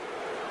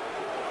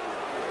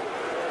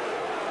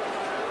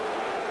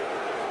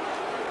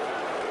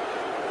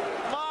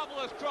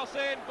 Cross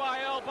in by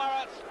Earl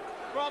Barrett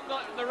from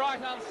the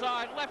right-hand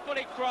side,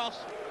 left-footed cross.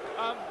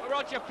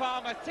 Roger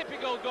Palmer,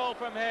 typical goal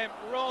from him,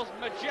 rose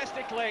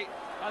majestically,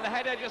 and the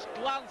header just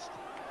glanced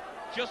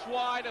just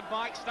wide of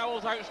Mike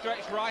Stowell's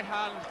outstretched right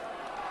hand.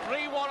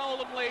 3-1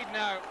 Oldham lead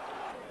now.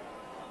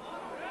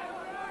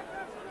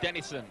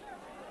 Dennison.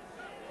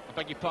 I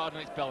beg your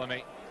pardon, it's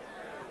Bellamy.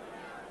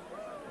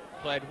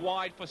 Played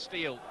wide for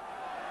Steele.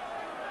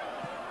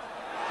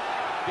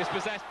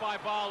 Dispossessed by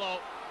Barlow.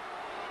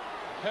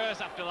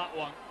 Hers after that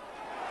one.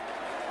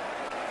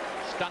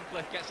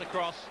 Stancliffe gets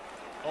across.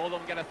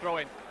 Oldham get a throw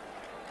in.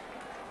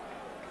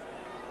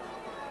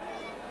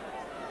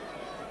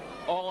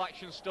 All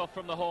action stuff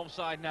from the home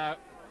side now.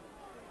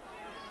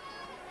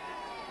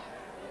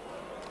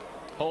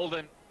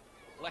 Holden,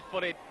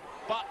 left-footed,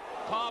 but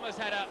Palmer's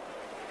header.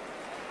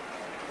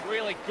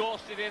 Really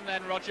ghosted in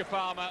then, Roger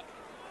Palmer.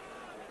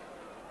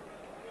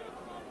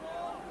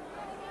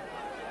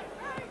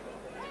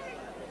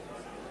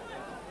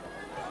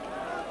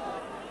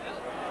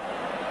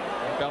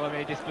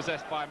 Bellamy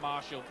dispossessed by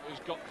Marshall, who's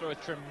got through a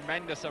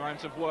tremendous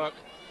amount of work,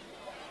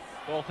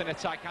 both in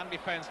attack and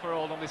defence for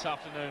Oldham this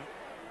afternoon.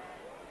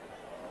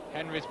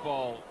 Henry's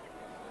ball,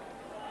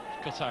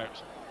 cut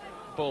out.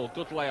 Bull,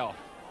 good layoff.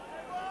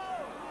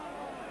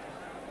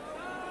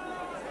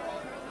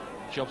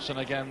 Jobson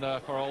again there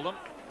for Oldham.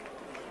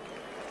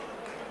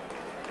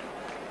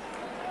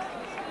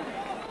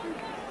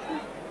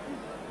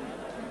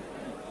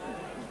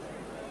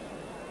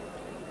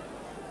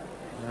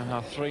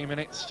 Now 3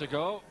 minutes to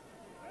go.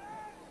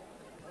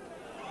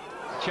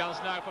 Chance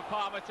now for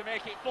Palmer to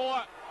make it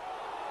 4,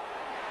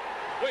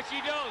 which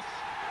he does.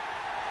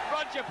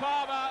 Roger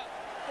Palmer,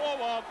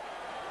 4-1,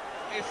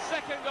 his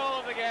second goal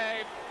of the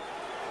game.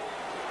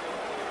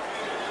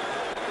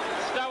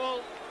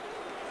 Stowell,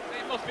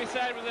 it must be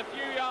said, was a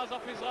few yards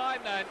off his line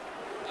then,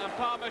 and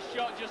Palmer's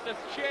shot just a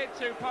shade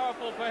too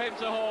powerful for him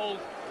to hold.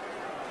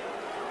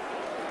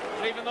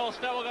 But even though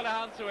Stowell got a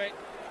hand to it,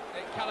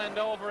 it cannoned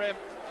over him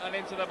and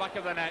into the back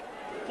of the net.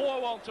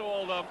 4-1 to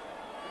Oldham.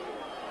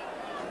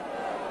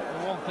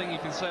 One thing you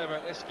can say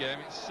about this game,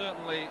 it's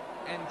certainly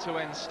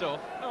end-to-end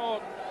stuff.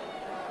 No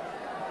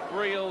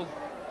real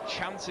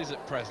chances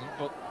at present,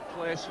 but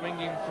play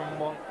swinging from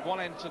one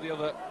end to the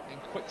other in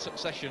quick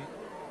succession.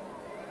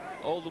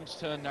 Oldham's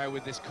turn now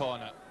with this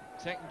corner,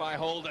 taken by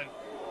Holden.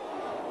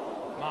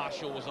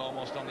 Marshall was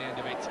almost on the end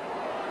of it.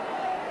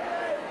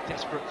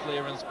 Desperate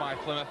clearance by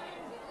Plymouth.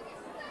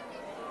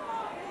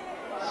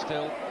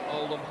 Still,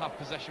 Oldham have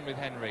possession with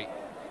Henry.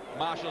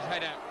 Marshall's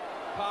header.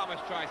 Palmer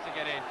tries to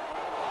get in.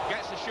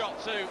 Gets a shot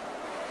too.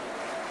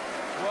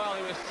 Well,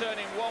 he was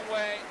turning one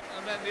way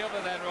and then the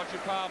other then, Roger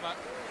Palmer.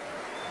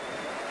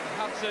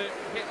 He had to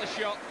hit the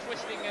shot,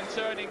 twisting and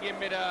turning in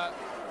mid-air.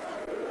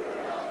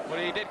 But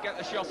he did get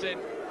the shot in.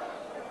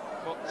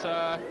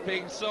 But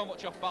being so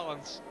much off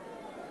balance,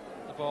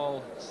 the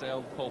ball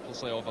sailed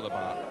hopelessly over the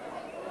bar.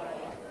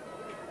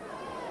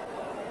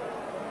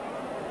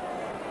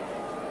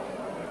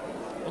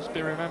 Must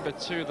be remembered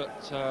too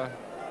that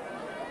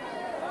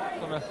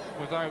Plymouth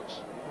without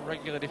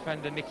regular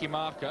defender Nicky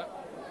Marker.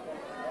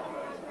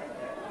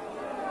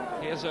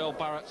 Here's Earl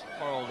Barrett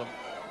for Oldham.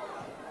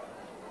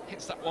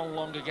 Hits that one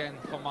long again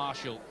for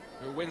Marshall,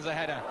 who wins a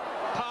header.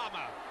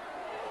 Palmer.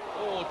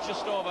 Oh,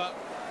 just over.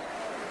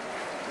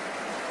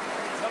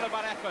 Not a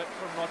bad effort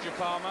from Roger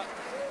Palmer.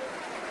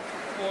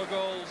 4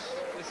 goals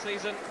this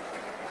season.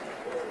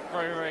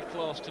 Very, very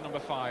close to number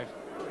 5.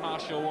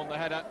 Marshall won the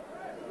header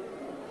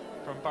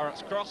from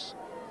Barrett's cross.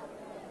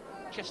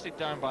 Chested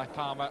down by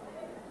Palmer,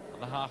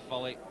 and the half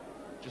volley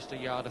just a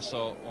yard or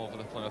so over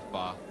the Plymouth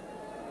bar.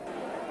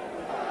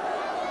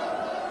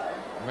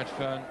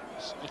 Redfern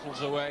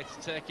scuttles away to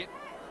take it.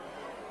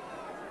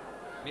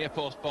 Near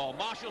post ball.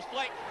 Marshall's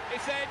flick.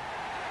 It's in.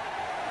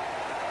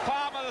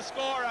 Palmer the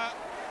scorer.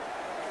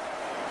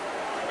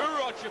 Oooh,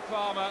 Roger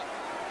Palmer.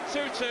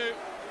 2-2.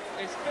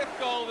 His 5th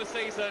goal of the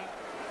season.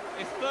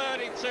 His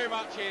 3rd in 2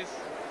 matches.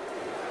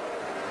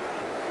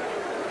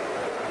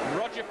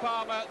 Roger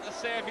Palmer, the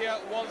saviour,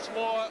 once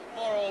more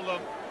for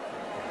Oldham.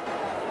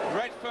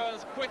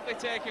 Redfern's quickly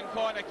taken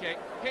corner kick,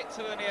 hit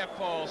to the near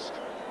post.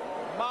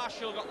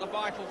 Marshall got the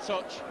vital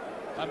touch,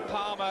 and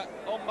Palmer,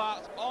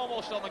 unmarked,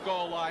 almost on the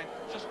goal line,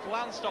 just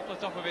glanced off the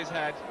top of his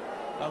head,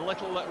 and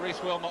little that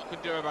Rhys Wilmot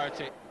could do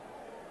about it.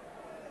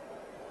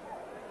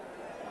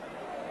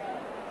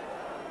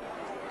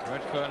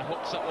 Redfern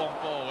hooks that one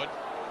forward.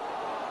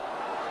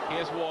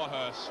 Here's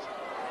Warhurst.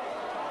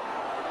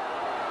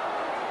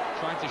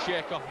 Trying to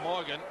shake off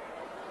Morgan.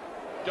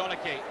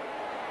 Donachie.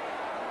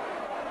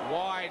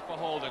 Wide for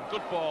Holden.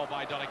 Good ball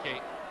by Donachie.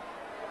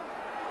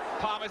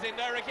 Palmer's in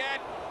there again.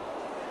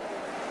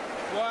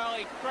 Well,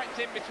 he crept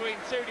in between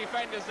 2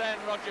 defenders then,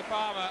 Roger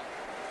Palmer.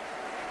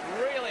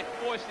 Really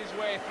forced his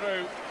way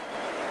through.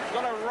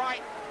 Got a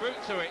right boot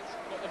to it,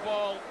 but the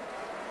ball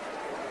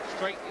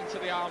straight into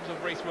the arms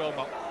of Rhys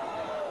Wilmot.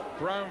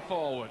 Brown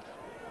forward.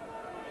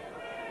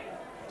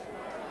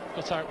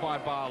 Cut out by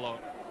Barlow.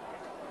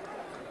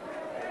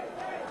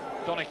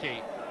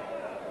 Donachie.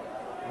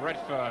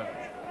 Redfern.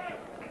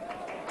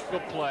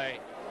 Good play.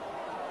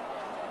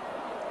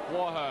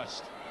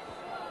 Warhurst.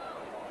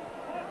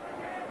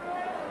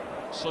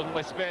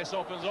 Suddenly space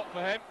opens up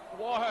for him.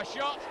 Warhurst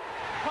shot.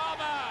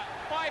 Palmer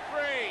by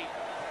 3.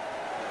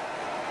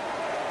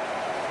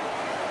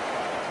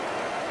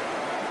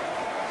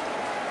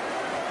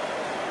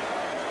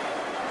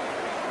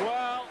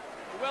 Well,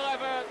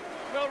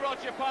 will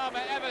Roger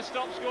Palmer ever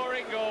stop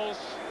scoring goals?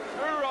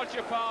 Through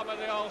Roger Palmer,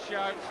 they all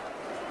shout.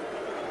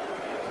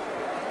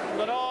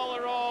 Well, then all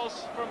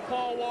arose from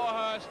Paul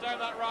Warhurst down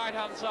that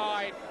right-hand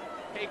side.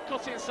 He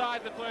cut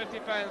inside the Plymouth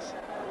defence,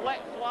 let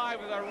fly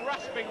with a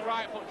rasping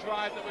right foot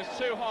drive that was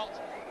too hot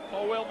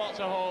for Wilmot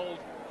to hold.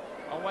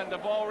 And when the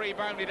ball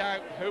rebounded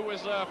out, who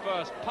was there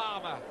first?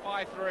 Palmer,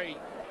 5-3.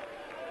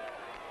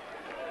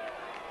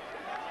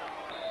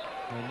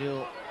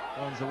 Neil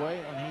runs away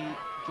and he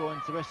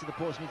joins the rest of the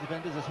Portsmouth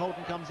defenders as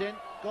Holden comes in.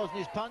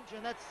 Gosney's punch,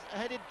 and that's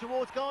headed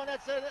towards goal, and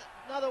that's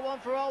another one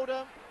for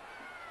Oldham.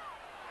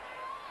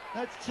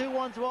 That's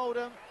 2-1 to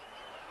Oldham.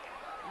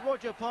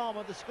 Roger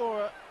Palmer, the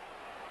scorer.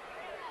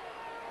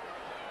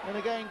 And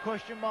again,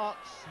 question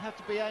marks have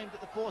to be aimed at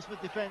the Portsmouth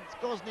defence.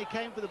 Gosney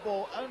came for the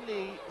ball,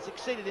 only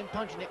succeeded in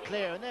punching it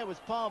clear, and there was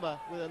Palmer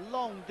with a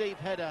long, deep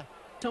header.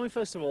 Tell me,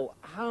 first of all,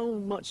 how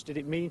much did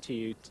it mean to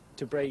you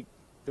to break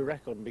the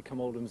record and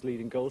become Oldham's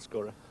leading goal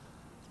scorer?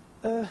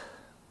 It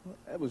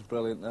was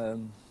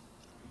brilliant.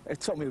 It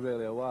took me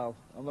really a while.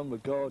 I remember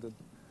Gordon,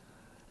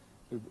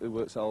 who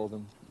works at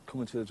Oldham,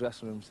 coming to the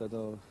dressing room and said,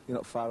 "Oh, you're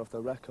not far off the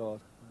record,"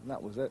 and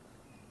that was it.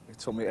 It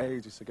took me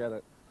ages to get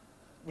it.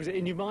 Was it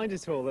in your mind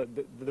at all that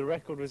the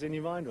record was in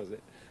your mind, was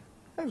it?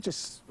 It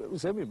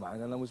was in my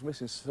mind, and I was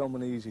missing so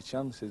many easy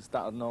chances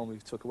that I normally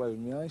took away with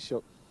my eyes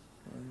shut.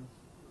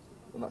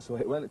 And that's the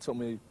way it went. It took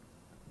me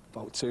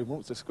about 2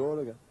 months to score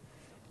again.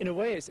 In a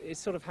way, it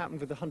sort of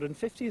happened with the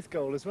 150th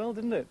goal as well,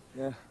 didn't it?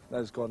 Yeah,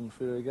 there's Gordon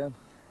through again.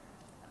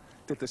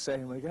 Did the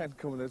same again,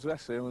 coming to the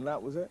dressing room, and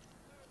that was it.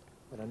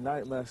 Been a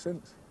nightmare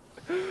since.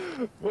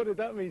 What did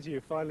that mean to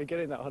you, finally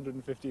getting that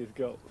 150th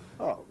goal?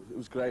 Oh, it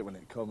was great when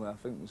it came. I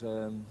think it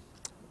was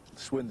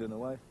Swindon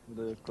away with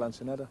a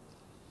glancing header.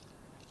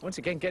 Once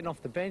again, getting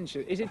off the bench.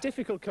 Is it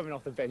difficult coming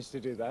off the bench to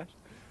do that?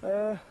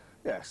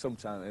 Yeah,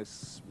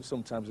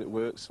 sometimes it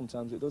works,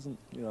 sometimes it doesn't,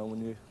 you know,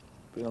 when you're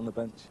being on the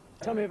bench.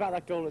 Tell me about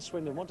that goal at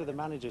Swindon. What did the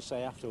manager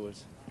say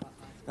afterwards?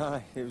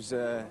 It was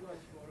a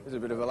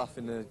bit of a laugh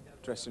in the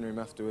dressing room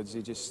afterwards.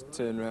 He just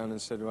turned around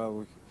and said,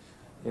 well,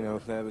 you know,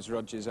 there was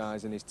Roger's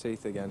eyes and his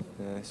teeth again,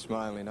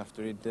 smiling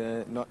after he'd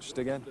notched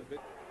again.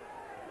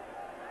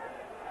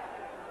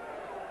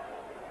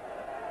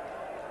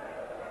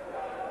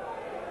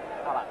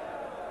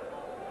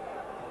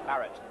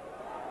 Barrett.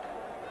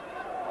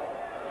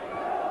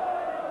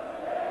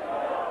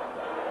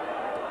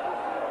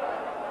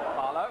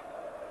 Barlow.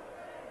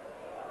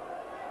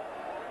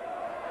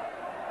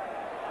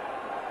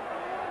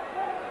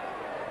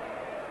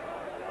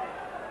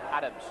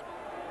 Adams.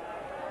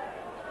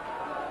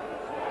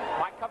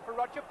 Might come for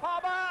Roger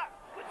Palmer.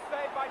 Good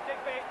save by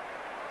Digby.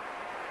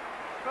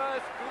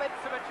 First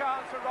glimpse of a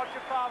chance for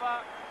Roger Palmer.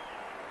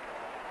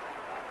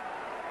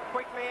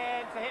 Quickly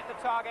in to hit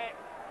the target.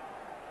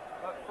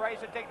 But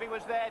Fraser Digby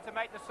was there to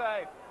make the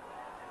save.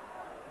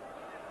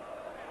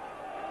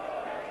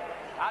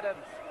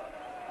 Adams.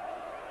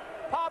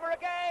 Palmer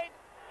again.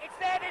 It's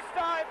there this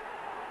time.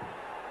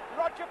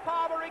 Roger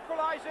Palmer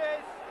equalises.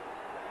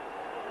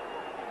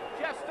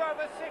 Just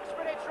over 6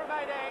 minutes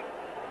remaining.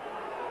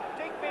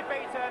 Digby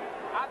beaten,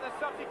 and the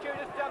substitute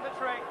has done the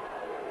trick.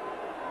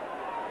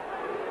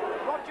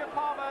 Roger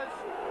Palmer's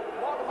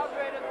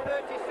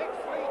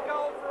 136th league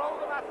goal for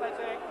Oldham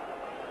Athletic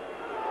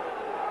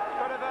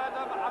could have earned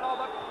them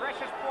another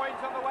precious point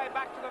on the way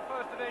back to the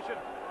First Division.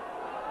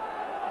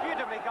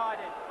 Beautifully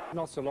guided.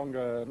 Not so long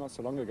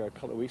ago, a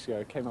couple of weeks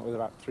ago, came up with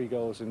about 3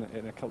 goals in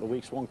a couple of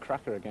weeks. One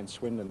cracker against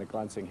Swindon, the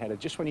glancing header,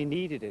 just when he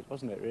needed it,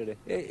 wasn't it, really?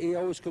 He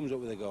always comes up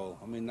with a goal.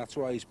 I mean, that's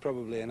why he's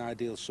probably an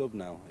ideal sub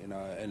now, you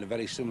know, in a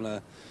very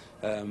similar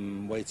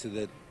way to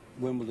the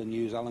Wimbledon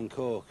use Alan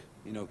Cork,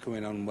 you know,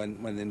 coming on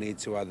when they need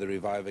to either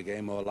revive a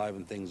game or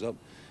liven things up.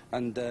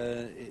 And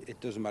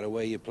it doesn't matter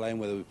where you're playing,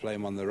 whether we play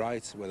him on the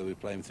right, whether we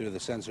play him through the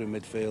centre of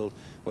midfield,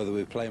 whether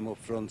we play him up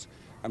front.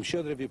 I'm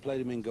sure that if you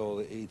played him in goal,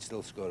 he'd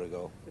still score a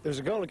goal. There was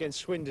a goal against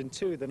Swindon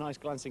too, the nice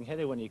glancing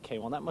header when you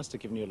came on. That must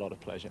have given you a lot of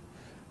pleasure.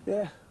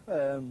 Yeah,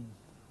 I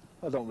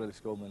don't really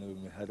score many with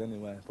my head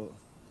anyway, but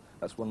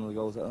that's one of the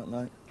goals at that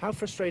night. How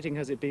frustrating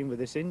has it been with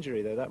this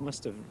injury, though? That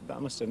must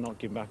have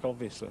knocked you back,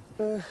 obviously.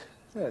 Yeah,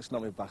 it's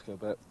knocked me back a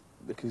bit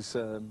because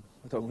I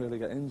don't really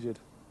get injured.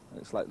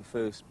 It's like the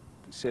first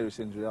serious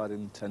injury I had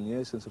in 10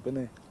 years since I've been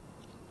here.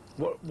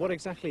 What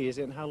exactly is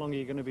it, and how long are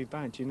you going to be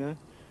back? Do you know?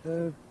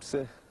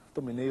 I've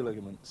done my knee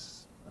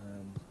ligaments.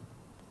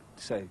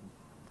 Say,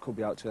 could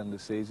be out to the end of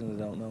the season, I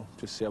don't know.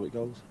 Just see how it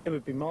goes. It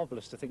would be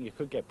marvellous to think you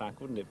could get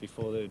back, wouldn't it,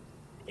 before the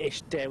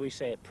dare we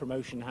say it,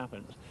 promotion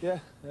happens? Yeah,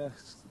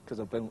 because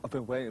I've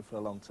been waiting for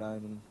a long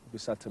time and I'd be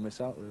sad to miss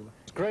out, really.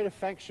 There's great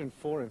affection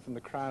for him from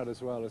the crowd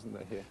as well, isn't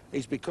there, here?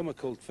 He's become a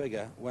cult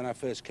figure. When I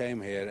first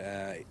came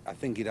here, I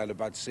think he'd had a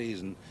bad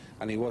season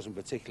and he wasn't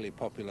particularly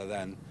popular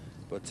then.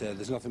 But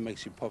there's nothing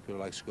makes you popular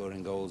like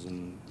scoring goals,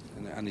 and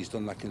he's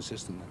done that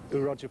consistently.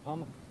 Oooh, Roger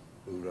Palmer.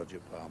 Oooh, Roger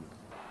Palmer.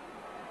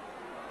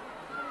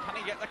 Can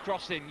he get the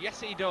cross in? Yes,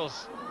 he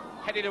does.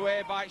 Headed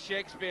away by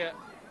Shakespeare.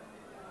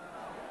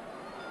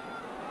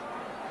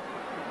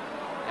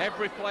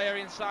 Every player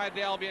inside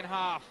the Albion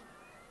half.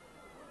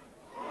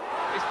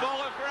 It's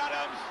fallen for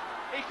Adams.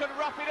 He can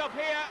wrap it up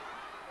here.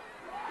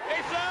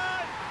 It's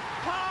on!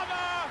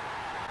 Palmer!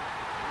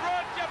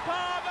 Roger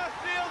Palmer!